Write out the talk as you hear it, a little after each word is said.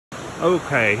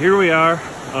Okay, here we are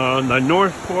on the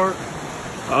North Fork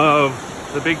of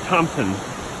the Big Thompson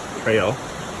Trail.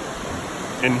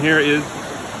 And here is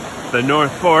the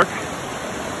North Fork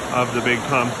of the Big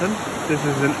Thompson. This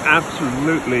is an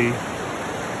absolutely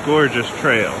gorgeous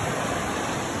trail.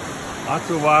 Lots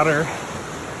of water,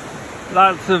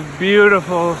 lots of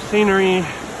beautiful scenery,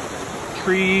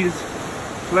 trees,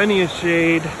 plenty of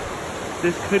shade.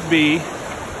 This could be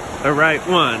the right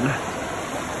one.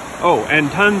 Oh, and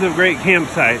tons of great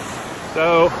campsites.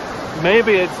 So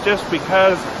maybe it's just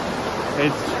because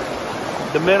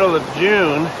it's the middle of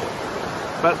June,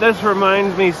 but this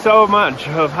reminds me so much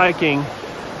of hiking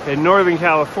in Northern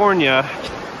California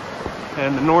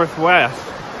and the Northwest.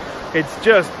 It's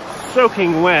just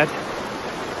soaking wet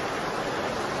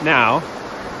now,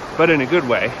 but in a good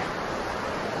way.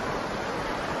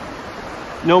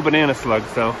 No banana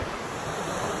slugs though.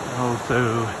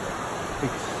 Also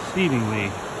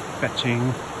exceedingly fetching,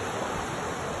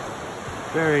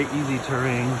 very easy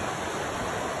terrain,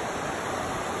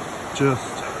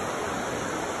 just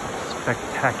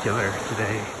spectacular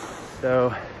today.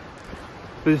 So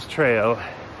this trail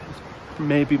is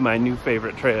maybe my new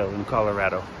favorite trail in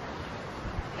Colorado.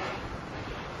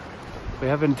 We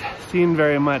haven't seen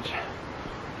very much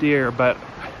deer, but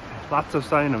lots of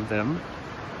sign of them.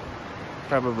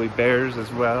 Probably bears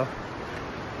as well.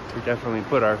 We definitely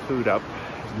put our food up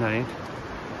at night.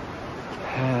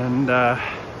 And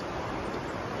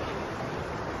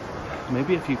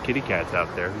maybe a few kitty cats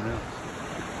out there, who knows.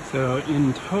 So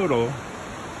in total,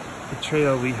 the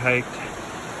trail we hiked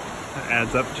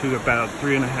adds up to about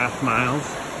 3.5 miles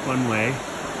one way,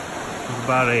 with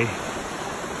about a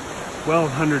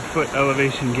 1,200-foot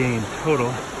elevation gain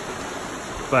total.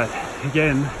 But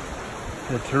again,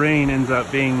 the terrain ends up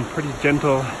being pretty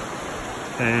gentle,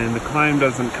 and the climb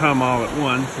doesn't come all at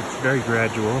once. It's very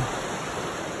gradual.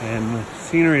 And with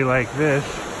scenery like this,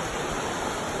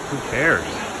 who cares?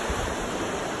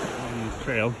 On this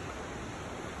trail,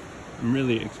 I'm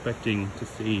really expecting to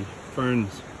see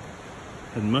ferns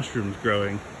and mushrooms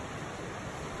growing.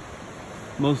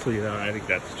 Mostly though, I think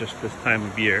that's just this time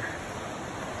of year.